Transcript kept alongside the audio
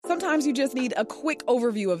Sometimes you just need a quick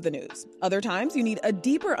overview of the news. Other times you need a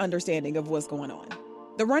deeper understanding of what's going on.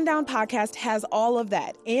 The Rundown podcast has all of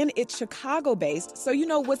that, and it's Chicago-based, so you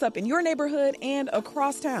know what's up in your neighborhood and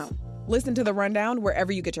across town. Listen to The Rundown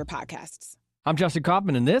wherever you get your podcasts. I'm Justin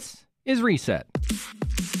Kaufman, and this is Reset.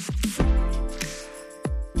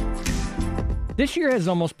 This year has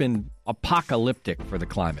almost been apocalyptic for the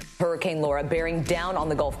climate. Hurricane Laura bearing down on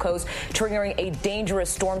the Gulf Coast, triggering a dangerous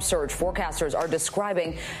storm surge forecasters are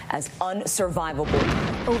describing as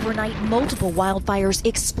unsurvivable. Overnight, multiple wildfires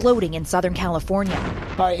exploding in Southern California.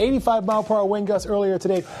 By 85-mile-per-hour wind gusts earlier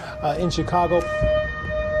today in Chicago.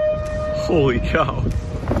 Holy cow.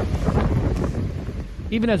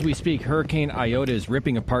 Even as we speak, Hurricane Iota is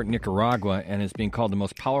ripping apart Nicaragua and is being called the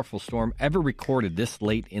most powerful storm ever recorded this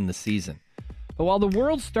late in the season. But while the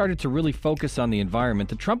world started to really focus on the environment,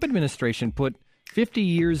 the Trump administration put 50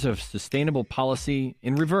 years of sustainable policy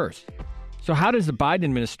in reverse. So how does the Biden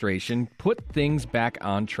administration put things back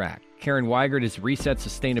on track? Karen Weigert is Reset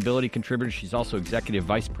sustainability contributor. She's also executive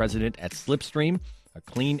vice president at Slipstream, a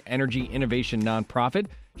clean energy innovation nonprofit.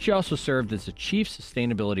 She also served as the chief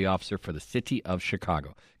sustainability officer for the city of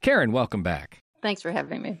Chicago. Karen, welcome back. Thanks for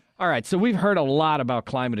having me. All right, so we've heard a lot about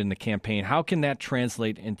climate in the campaign. How can that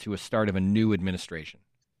translate into a start of a new administration?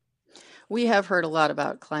 We have heard a lot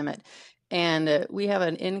about climate, and we have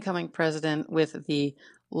an incoming president with the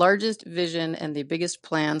largest vision and the biggest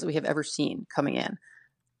plans we have ever seen coming in.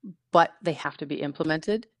 But they have to be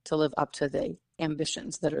implemented to live up to the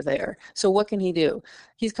ambitions that are there. So what can he do?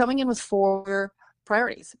 He's coming in with 4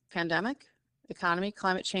 priorities: pandemic, economy,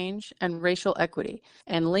 climate change, and racial equity.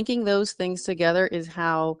 And linking those things together is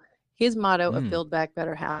how his motto of Build Back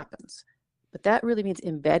Better happens. But that really means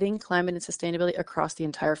embedding climate and sustainability across the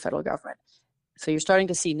entire federal government. So you're starting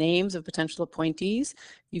to see names of potential appointees.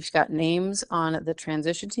 You've got names on the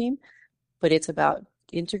transition team, but it's about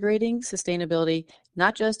integrating sustainability,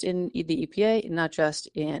 not just in the EPA, not just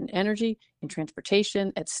in energy, in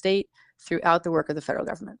transportation, at state, throughout the work of the federal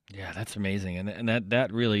government. Yeah, that's amazing. And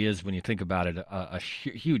that really is, when you think about it, a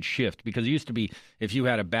huge shift, because it used to be if you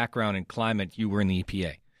had a background in climate, you were in the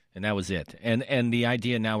EPA, and that was it. And the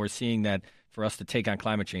idea now we're seeing that for us to take on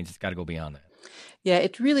climate change, it's got to go beyond that. Yeah,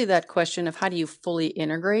 it's really that question of how do you fully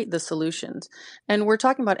integrate the solutions? And we're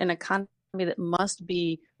talking about an economy that must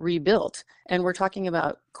be rebuilt. And we're talking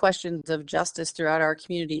about questions of justice throughout our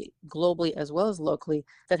community, globally as well as locally,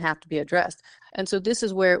 that have to be addressed. And so this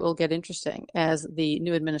is where it will get interesting as the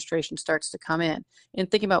new administration starts to come in and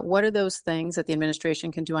thinking about what are those things that the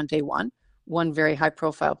administration can do on day one. One very high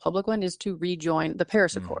profile public one is to rejoin the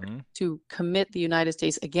Paris Accord, to commit the United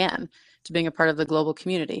States again to being a part of the global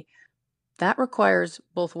community. That requires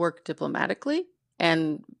both work diplomatically,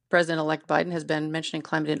 and President-elect Biden has been mentioning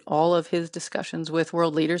climate in all of his discussions with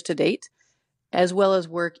world leaders to date, as well as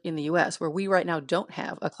work in the U.S., where we right now don't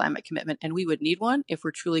have a climate commitment, and we would need one if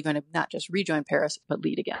we're truly going to not just rejoin Paris, but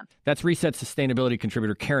lead again. That's Reset sustainability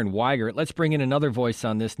contributor Karen Weigert. Let's bring in another voice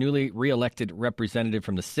on this, newly reelected representative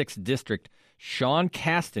from the 6th District, Sean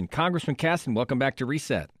Casten. Congressman Casten, welcome back to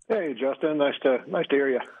Reset. Hey, Justin. Nice to hear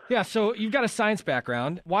you. Yeah, so you've got a science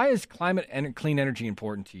background. Why is climate and clean energy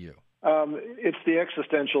important to you? It's the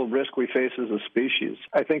existential risk we face as a species.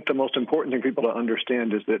 I think the most important thing people to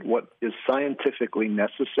understand is that what is scientifically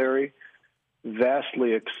necessary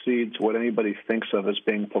vastly exceeds what anybody thinks of as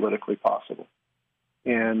being politically possible.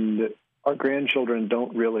 And our grandchildren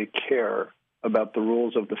don't really care about the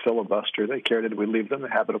rules of the filibuster. They care that we leave them a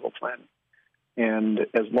habitable planet. And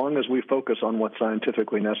as long as we focus on what's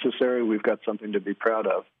scientifically necessary, we've got something to be proud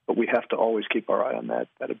of. But we have to always keep our eye on that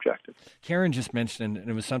objective. Karen just mentioned, and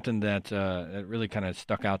it was something that really kind of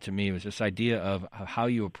stuck out to me, was this idea of how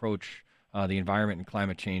you approach the environment and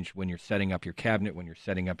climate change when you're setting up your cabinet, when you're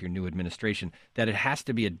setting up your new administration, that it has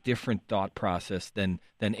to be a different thought process than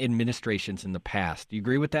administrations in the past. Do you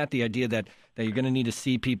agree with that? The idea that you're going to need to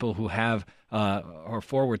see people who have or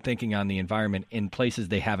forward thinking on the environment in places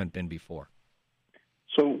they haven't been before?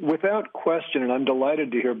 So without question, and I'm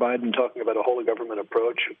delighted to hear Biden talking about a whole of government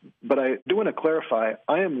approach, but I do want to clarify,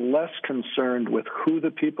 I am less concerned with who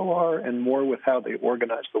the people are and more with how they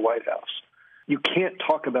organize the White House. You can't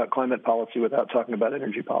talk about climate policy without talking about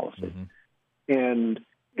energy policy. And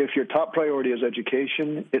if your top priority is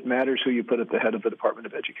education, it matters who you put at the head of the Department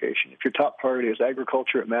of Education. If your top priority is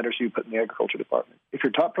agriculture, it matters who you put in the Agriculture Department. If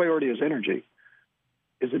your top priority is energy,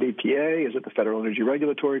 is it EPA? Is it the Federal Energy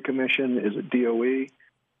Regulatory Commission? Is it DOE?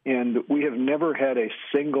 And we have never had a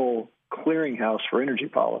single clearinghouse for energy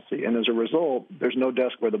policy. And as a result, there's no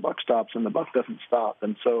desk where the buck stops and the buck doesn't stop.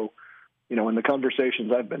 And so in the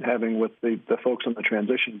conversations I've been having with the folks on the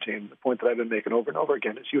transition team, the point that I've been making over and over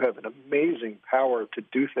again is you have an amazing power to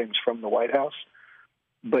do things from the White House,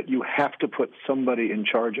 but you have to put somebody in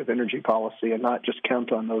charge of energy policy and not just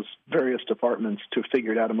count on those various departments to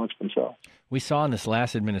figure it out amongst themselves. We saw in this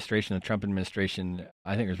last administration, the Trump administration,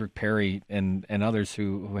 I think it was Rick Perry and others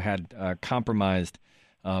who had compromised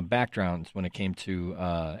backgrounds when it came to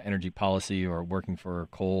energy policy or working for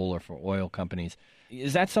coal or for oil companies.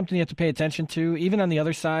 Is that something you have to pay attention to, even on the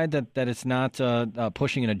other side, that it's not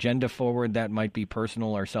pushing an agenda forward that might be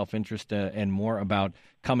personal or self-interest and more about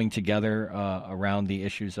coming together around the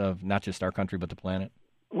issues of not just our country but the planet?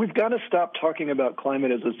 We've got to stop talking about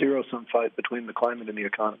climate as a zero-sum fight between the climate and the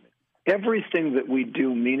economy. Everything that we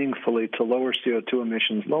do meaningfully to lower CO2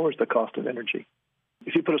 emissions lowers the cost of energy.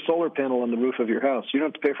 If you put a solar panel on the roof of your house, you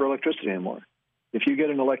don't have to pay for electricity anymore. If you get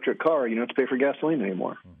an electric car, you don't have to pay for gasoline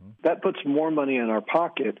anymore. Mm-hmm. That puts more money in our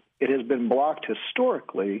pocket. It has been blocked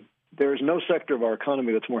historically. There is no sector of our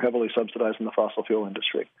economy that's more heavily subsidized than the fossil fuel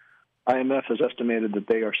industry. IMF has estimated that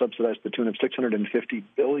they are subsidized to the tune of $650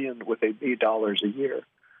 billion with a B dollars a year.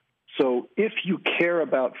 So if you care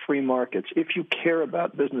about free markets, if you care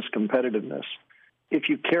about business competitiveness, if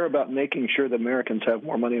you care about making sure that Americans have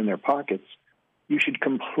more money in their pockets, you should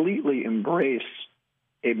completely embrace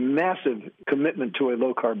a massive commitment to a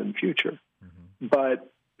low-carbon future. Mm-hmm.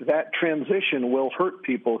 But that transition will hurt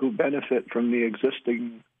people who benefit from the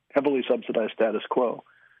existing heavily subsidized status quo.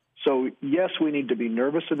 So, yes, we need to be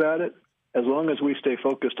nervous about it. As long as we stay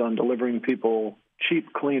focused on delivering people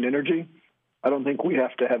cheap, clean energy, I don't think we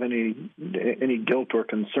have to have any guilt or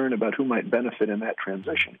concern about who might benefit in that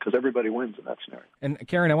transition, because everybody wins in that scenario. And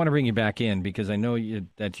Karen, I want to bring you back in because I know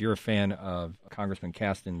that you're a fan of Congressman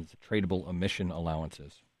Castan's tradable emission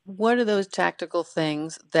allowances. What are those tactical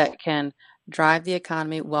things that can drive the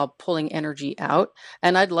economy while pulling energy out?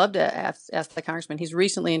 And I'd love to ask the congressman. He's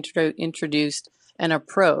recently introduced an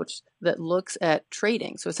approach that looks at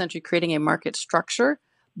trading, so essentially creating a market structure,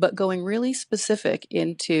 but going really specific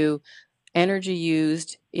into energy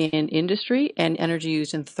used in industry and energy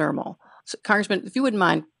used in thermal. So, Congressman, if you wouldn't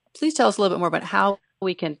mind, please tell us a little bit more about how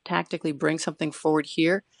we can tactically bring something forward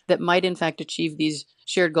here that might, in fact, achieve these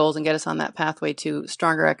shared goals and get us on that pathway to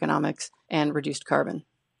stronger economics and reduced carbon.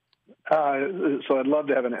 So I'd love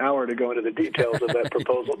to have an hour to go into the details of that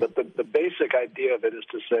proposal, but the basic idea of it is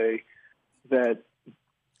to say that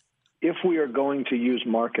if we are going to use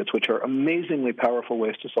markets, which are amazingly powerful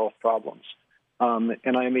ways to solve problems,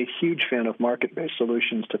 and I am a huge fan of market-based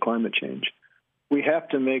solutions to climate change, we have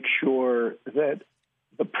to make sure that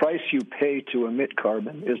the price you pay to emit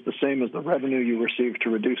carbon is the same as the revenue you receive to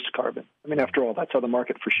reduce carbon. I mean, after all, that's how the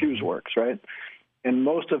market for shoes works, right? And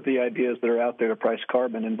most of the ideas that are out there to price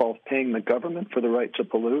carbon involve paying the government for the right to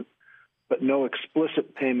pollute, but no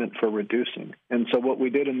explicit payment for reducing. And so what we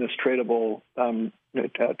did in this Tradable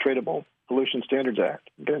Pollution Standards Act,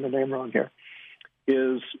 I'm getting the name wrong here,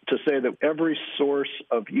 is to say that every source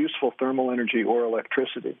of useful thermal energy or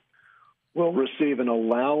electricity will receive an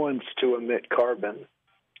allowance to emit carbon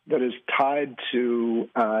that is tied to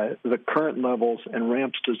the current levels and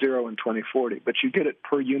ramps to zero in 2040. But you get it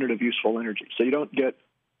per unit of useful energy. So you don't get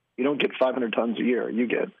 500 tons a year. You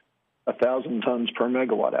get 1,000 tons per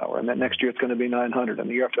megawatt hour. And then next year it's going to be 900. And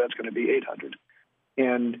the year after that's going to be 800.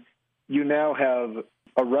 And you now have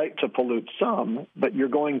a right to pollute some, but you're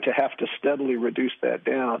going to have to steadily reduce that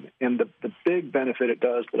down. And the big benefit it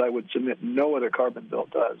does that I would submit no other carbon bill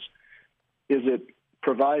does is it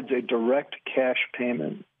provides a direct cash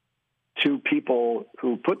payment to people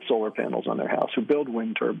who put solar panels on their house, who build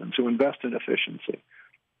wind turbines, who invest in efficiency,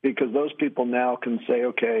 because those people now can say,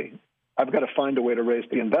 okay, I've got to find a way to raise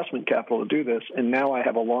the investment capital to do this, and now I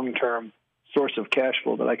have a long-term source of cash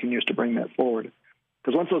flow that I can use to bring that forward.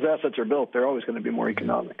 Because once those assets are built, they're always going to be more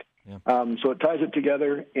economic. Yeah. So it ties it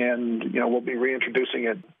together, and we'll be reintroducing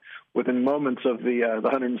it within moments of the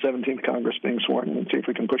 117th Congress being sworn in and see if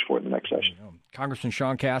we can push for it in the next session. Congressman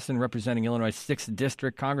Sean Casten, representing Illinois' 6th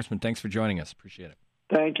District. Congressman, thanks for joining us. Appreciate it.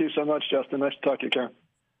 Thank you so much, Justin. Nice to talk to you, Karen.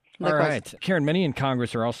 All right. Karen, many in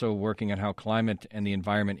Congress are also working on how climate and the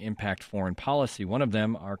environment impact foreign policy. One of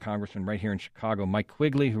them, our congressman right here in Chicago, Mike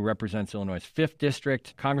Quigley, who represents Illinois' 5th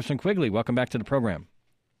District. Congressman Quigley, welcome back to the program.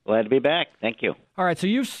 Glad to be back. Thank you. All right. So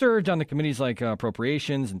you've served on the committees like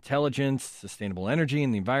Appropriations, Intelligence, Sustainable Energy,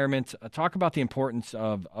 and the Environment. Talk about the importance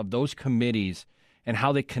of those committees and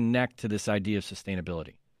how they connect to this idea of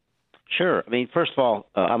sustainability. Sure. I mean, first of all,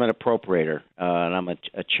 I'm an appropriator, and I'm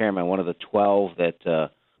a chairman, one of the 12 that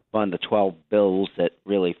fund the 12 bills that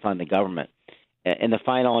really fund the government. In the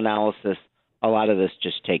final analysis, a lot of this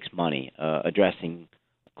just takes money, addressing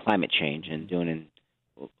climate change and doing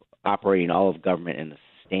operating all of government in a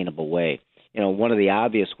sustainable way. One of the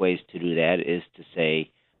obvious ways to do that is to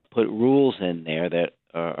say, put rules in there that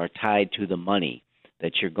are tied to the money,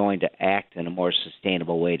 that you're going to act in a more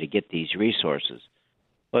sustainable way to get these resources.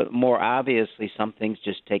 But more obviously, some things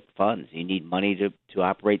just take funds. You need money to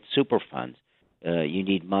operate super funds. You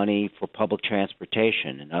need money for public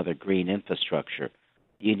transportation and other green infrastructure.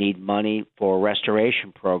 You need money for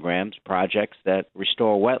restoration programs, projects that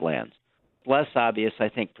restore wetlands. Less obvious, I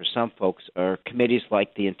think, for some folks are committees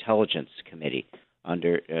like the Intelligence Committee.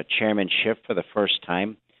 Under Chairman Schiff, for the first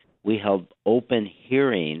time, we held open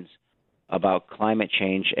hearings about climate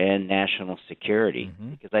change and national security,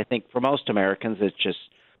 because I think for most Americans, it's just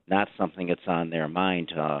not something that's on their mind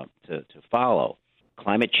to follow.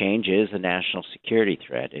 Climate change is a national security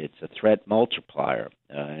threat. It's a threat multiplier.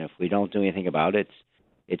 And if we don't do anything about it,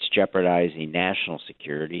 it's jeopardizing national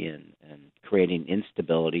security and creating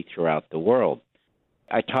instability throughout the world.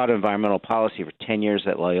 I taught environmental policy for 10 years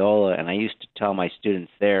at Loyola, and I used to tell my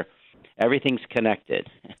students there, everything's connected.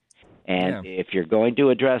 And if you're going to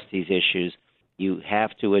address these issues, you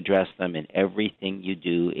have to address them in everything you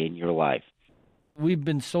do in your life. We've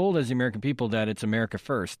been sold as the American people that it's America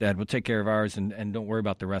first, that we'll take care of ours and don't worry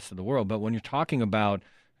about the rest of the world. But when you're talking about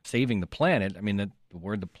saving the planet, I mean, the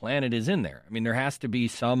word the planet is in there. I mean, there has to be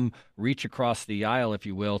some reach across the aisle, if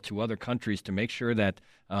you will, to other countries to make sure that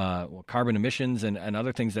carbon emissions and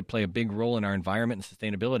other things that play a big role in our environment and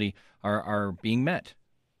sustainability are being met.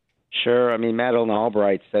 Sure. I mean, Madeleine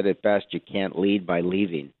Albright said it best, you can't lead by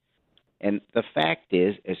leaving. And the fact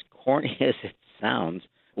is, as corny as it sounds,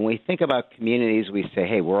 when we think about communities, we say,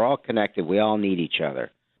 hey, we're all connected. We all need each other.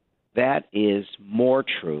 That is more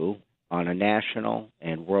true on a national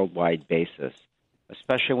and worldwide basis,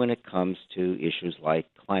 especially when it comes to issues like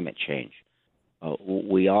climate change.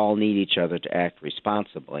 We all need each other to act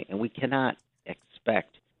responsibly, and we cannot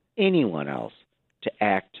expect anyone else to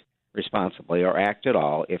act responsibly or act at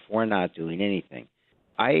all if we're not doing anything.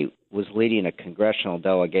 I was leading a congressional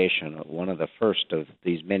delegation, one of the first of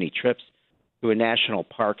these many trips, to national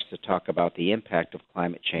parks to talk about the impact of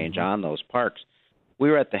climate change on those parks. We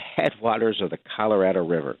were at the headwaters of the Colorado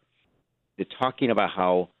River. They're talking about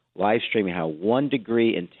how live streaming, how 1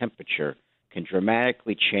 degree in temperature can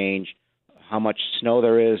dramatically change how much snow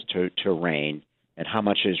there is to rain and how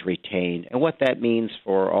much is retained and what that means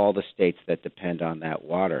for all the states that depend on that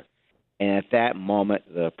water. And at that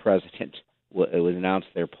moment, the president it was announced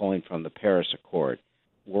they're pulling from the Paris Accord.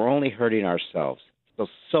 We're only hurting ourselves.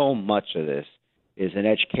 So much of this is an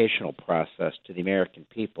educational process to the American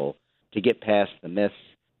people to get past the myths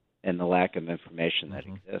and the lack of information that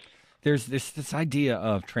exists. There's this idea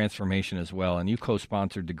of transformation as well, and you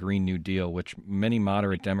co-sponsored the Green New Deal, which many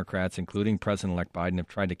moderate Democrats, including President-elect Biden, have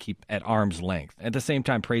tried to keep at arm's length, at the same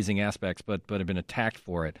time praising aspects, but have been attacked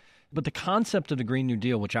for it. But the concept of the Green New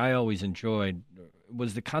Deal, which I always enjoyed,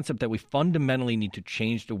 was the concept that we fundamentally need to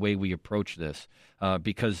change the way we approach this,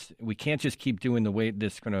 because we can't just keep doing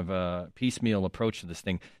this kind of piecemeal approach to this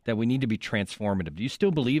thing, that we need to be transformative. Do you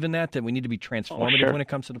still believe in that we need to be transformative when it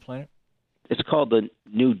comes to the planet? It's called the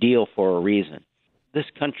New Deal for a reason. This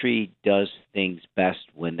country does things best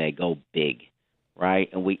when they go big, right?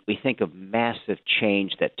 And we think of massive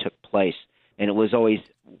change that took place, and it was always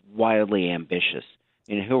wildly ambitious.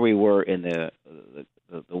 And here we were in the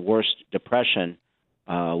worst depression.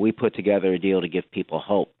 We put together a deal to give people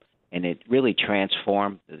hope, and it really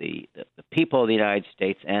transformed the people of the United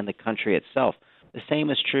States and the country itself. The same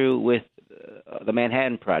is true with the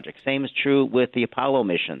Manhattan Project. Same is true with the Apollo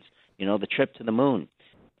missions, the trip to the moon.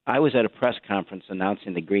 I was at a press conference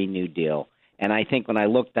announcing the Green New Deal, and I think when I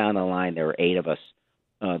looked down the line, there were 8 of us.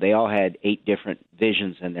 They all had 8 different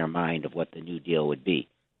visions in their mind of what the New Deal would be.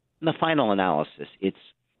 In the final analysis, it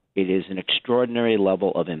is an extraordinary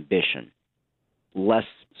level of ambition, less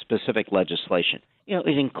specific legislation.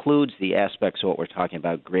 It includes the aspects of what we're talking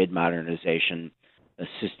about, grid modernization,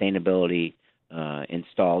 sustainability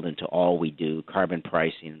installed into all we do, carbon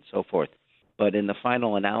pricing, and so forth. But in the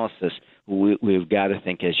final analysis, we've got to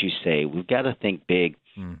think, as you say, we've got to think big.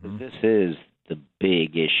 This is the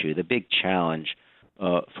big issue, the big challenge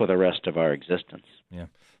for the rest of our existence. Yeah.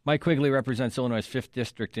 Mike Quigley represents Illinois' 5th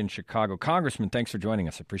District in Chicago. Congressman, thanks for joining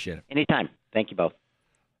us. I appreciate it. Anytime. Thank you both.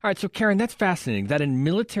 All right, so Karen, that's fascinating that in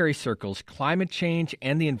military circles, climate change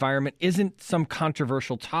and the environment isn't some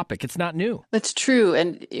controversial topic. It's not new. That's true.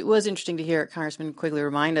 And it was interesting to hear Congressman Quigley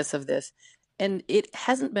remind us of this. And it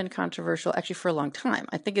hasn't been controversial actually for a long time.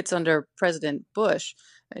 I think it's under President Bush,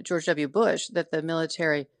 George W. Bush, that the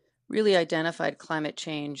military really identified climate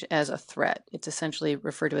change as a threat. It's essentially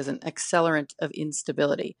referred to as an accelerant of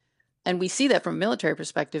instability. And we see that from a military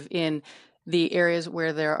perspective in the areas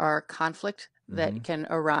where there are conflict that can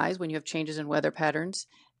arise when you have changes in weather patterns.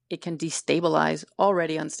 It can destabilize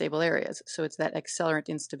already unstable areas. So it's that accelerant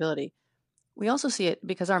instability. We also see it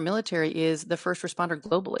because our military is the first responder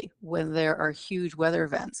globally when there are huge weather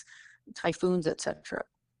events, typhoons, etc.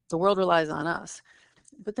 The world relies on us.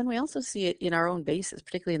 But then we also see it in our own bases,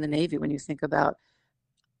 particularly in the Navy, when you think about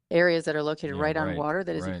areas that are located right on water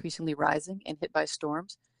that is increasingly rising and hit by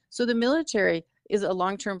storms. So the military is a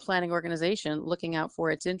long-term planning organization looking out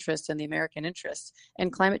for its interests and the American interests.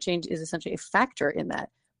 And climate change is essentially a factor in that.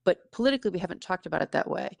 But politically, we haven't talked about it that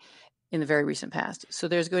way in the very recent past. So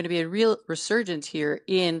there's going to be a real resurgence here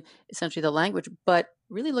in essentially the language. But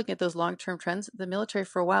really looking at those long-term trends, the military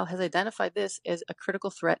for a while has identified this as a critical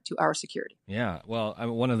threat to our security. Yeah, well,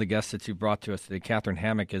 one of the guests that you brought to us today, Catherine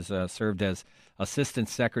Hammock, has served as Assistant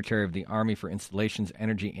Secretary of the Army for Installations,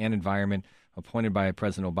 Energy, and Environment, appointed by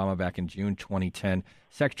President Obama back in June 2010.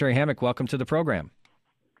 Secretary Hammock, welcome to the program.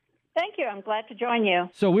 Thank you. I'm glad to join you.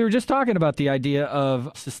 So we were just talking about the idea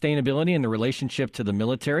of sustainability and the relationship to the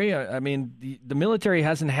military. I mean, the military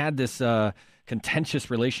hasn't had this contentious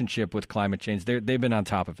relationship with climate change. They've been on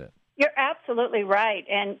top of it. You're absolutely right.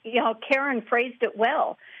 And, Karen phrased it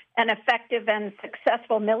well. An effective and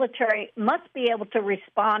successful military must be able to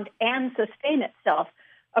respond and sustain itself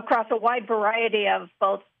across a wide variety of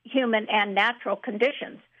both human and natural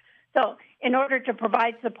conditions. So in order to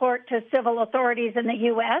provide support to civil authorities in the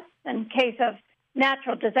U.S. in case of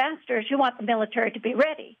natural disasters, you want the military to be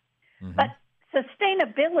ready. But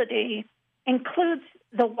sustainability includes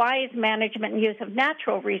the wise management and use of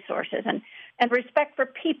natural resources and respect for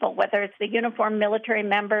people, whether it's the uniformed military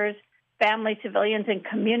members, family, civilians, and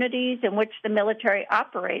communities in which the military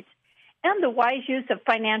operates, and the wise use of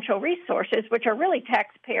financial resources, which are really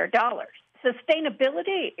taxpayer dollars.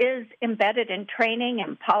 Sustainability is embedded in training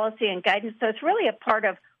and policy and guidance, so it's really a part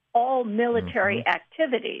of all military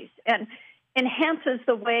activities and enhances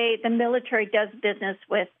the way the military does business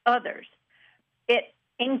with others. It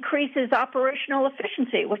increases operational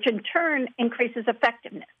efficiency, which in turn increases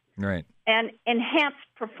effectiveness. Right. And enhanced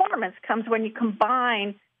performance comes when you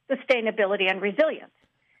combine sustainability and resilience.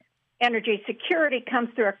 Energy security comes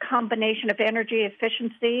through a combination of energy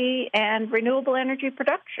efficiency and renewable energy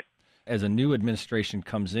production. As a new administration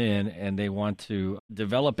comes in and they want to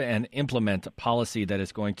develop and implement a policy that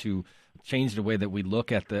is going to change the way that we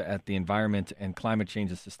look at the environment and climate change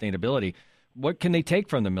and sustainability, what can they take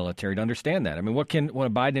from the military to understand that? I mean, when a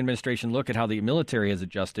Biden administration look at how the military has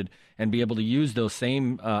adjusted and be able to use those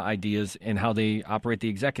same ideas in how they operate the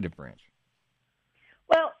executive branch?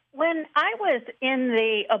 Well, when I was in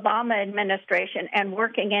the Obama administration and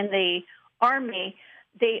working in the Army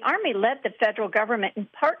led the federal government in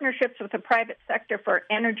partnerships with the private sector for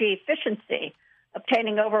energy efficiency,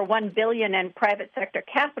 obtaining over $1 billion in private sector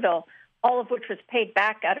capital, all of which was paid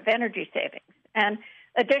back out of energy savings. And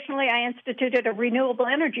additionally, I instituted a renewable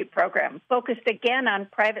energy program focused again on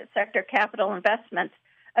private sector capital investments,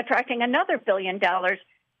 attracting another $1 billion,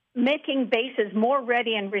 making bases more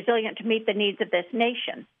ready and resilient to meet the needs of this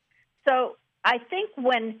nation. So I think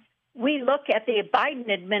when we look at the Biden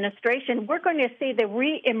administration, we're going to see the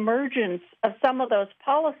reemergence of some of those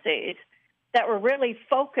policies that were really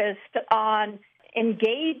focused on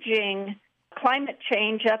engaging climate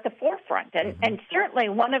change at the forefront. And certainly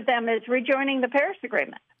one of them is rejoining the Paris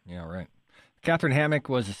Agreement. Yeah, right. Catherine Hammock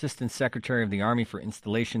was Assistant Secretary of the Army for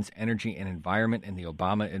Installations, Energy, and Environment in the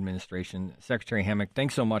Obama administration. Secretary Hammock,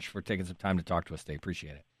 thanks so much for taking some time to talk to us today.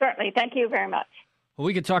 Appreciate it. Certainly. Thank you very much. Well,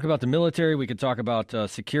 we could talk about the military, we could talk about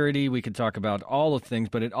security, we could talk about all of things,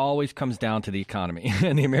 but it always comes down to the economy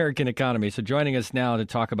and the American economy. So joining us now to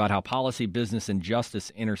talk about how policy, business, and justice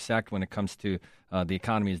intersect when it comes to the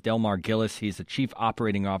economy is Delmar Gillis. He's the Chief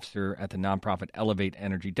Operating Officer at the nonprofit Elevate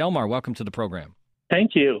Energy. Delmar, welcome to the program.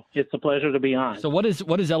 Thank you. It's a pleasure to be on. So what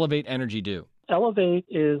does Elevate Energy do? Elevate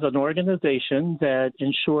is an organization that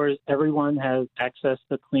ensures everyone has access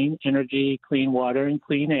to clean energy, clean water, and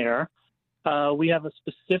clean air. We have a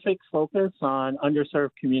specific focus on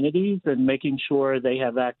underserved communities and making sure they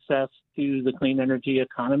have access to the clean energy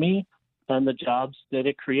economy and the jobs that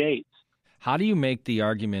it creates. How do you make the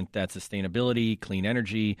argument that sustainability, clean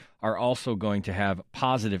energy are also going to have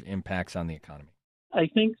positive impacts on the economy? I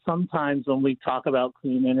think sometimes when we talk about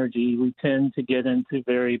clean energy, we tend to get into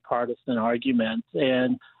very partisan arguments.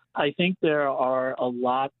 And I think there are a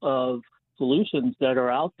lot of solutions that are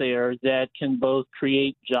out there that can both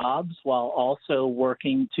create jobs while also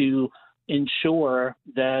working to ensure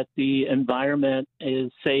that the environment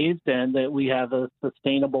is saved and that we have a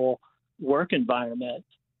sustainable work environment.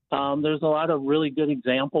 There's a lot of really good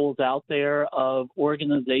examples out there of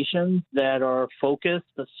organizations that are focused,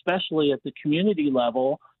 especially at the community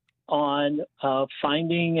level, on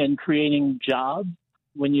finding and creating jobs.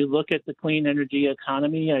 When you look at the clean energy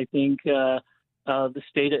economy, I think the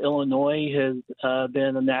state of Illinois has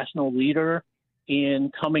been a national leader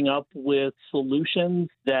in coming up with solutions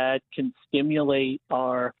that can stimulate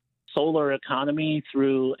our solar economy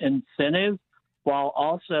through incentives, while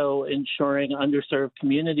also ensuring underserved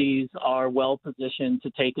communities are well positioned to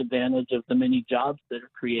take advantage of the many jobs that are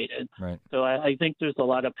created. Right. So I think there's a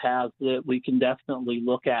lot of paths that we can definitely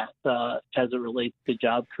look at as it relates to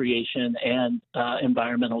job creation and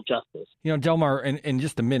environmental justice. You know, Delmar, in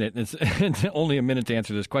just a minute, it's only a minute to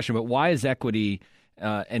answer this question, but why is equity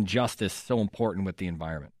and justice so important with the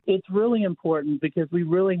environment? It's really important because we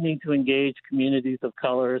really need to engage communities of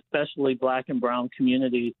color, especially Black and brown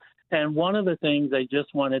communities. And one of the things I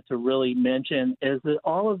just wanted to really mention is that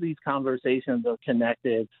all of these conversations are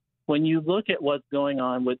connected. When you look at what's going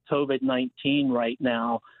on with COVID-19 right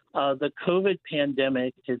now, the COVID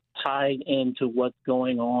pandemic is tied into what's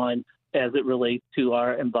going on as it relates to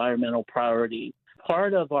our environmental priorities.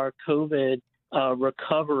 Part of our COVID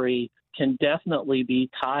recovery can definitely be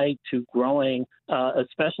tied to growing,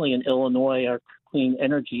 especially in Illinois, our clean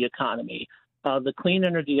energy economy. The clean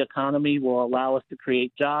energy economy will allow us to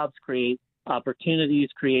create jobs, create opportunities,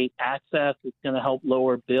 create access. It's going to help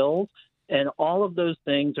lower bills. And all of those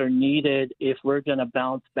things are needed if we're going to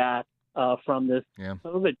bounce back from this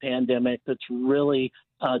COVID pandemic that's really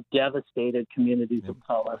devastated communities of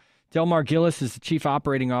color. Delmar Gillis is the Chief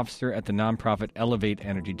Operating Officer at the nonprofit Elevate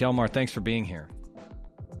Energy. Delmar, thanks for being here.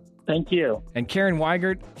 Thank you. And Karen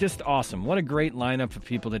Weigert, just awesome. What a great lineup of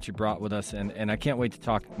people that you brought with us. And I can't wait to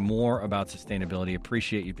talk more about sustainability.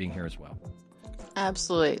 Appreciate you being here as well.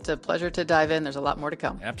 Absolutely. It's a pleasure to dive in. There's a lot more to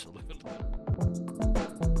come. Absolutely.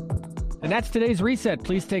 And that's today's Reset.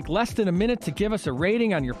 Please take less than a minute to give us a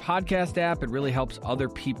rating on your podcast app. It really helps other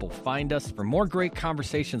people find us. For more great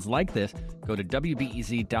conversations like this, go to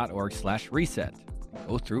wbez.org/reset.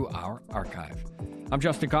 Go through our archive. I'm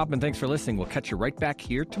Justin Kaufman. Thanks for listening. We'll catch you right back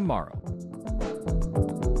here tomorrow.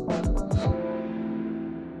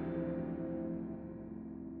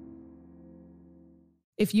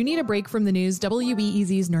 If you need a break from the news,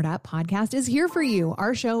 WBEZ's Nerd App podcast is here for you.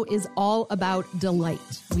 Our show is all about delight.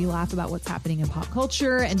 We laugh about what's happening in pop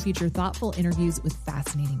culture and feature thoughtful interviews with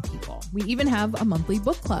fascinating people. We even have a monthly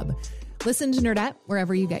book club. Listen to Nerd App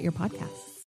wherever you get your podcasts.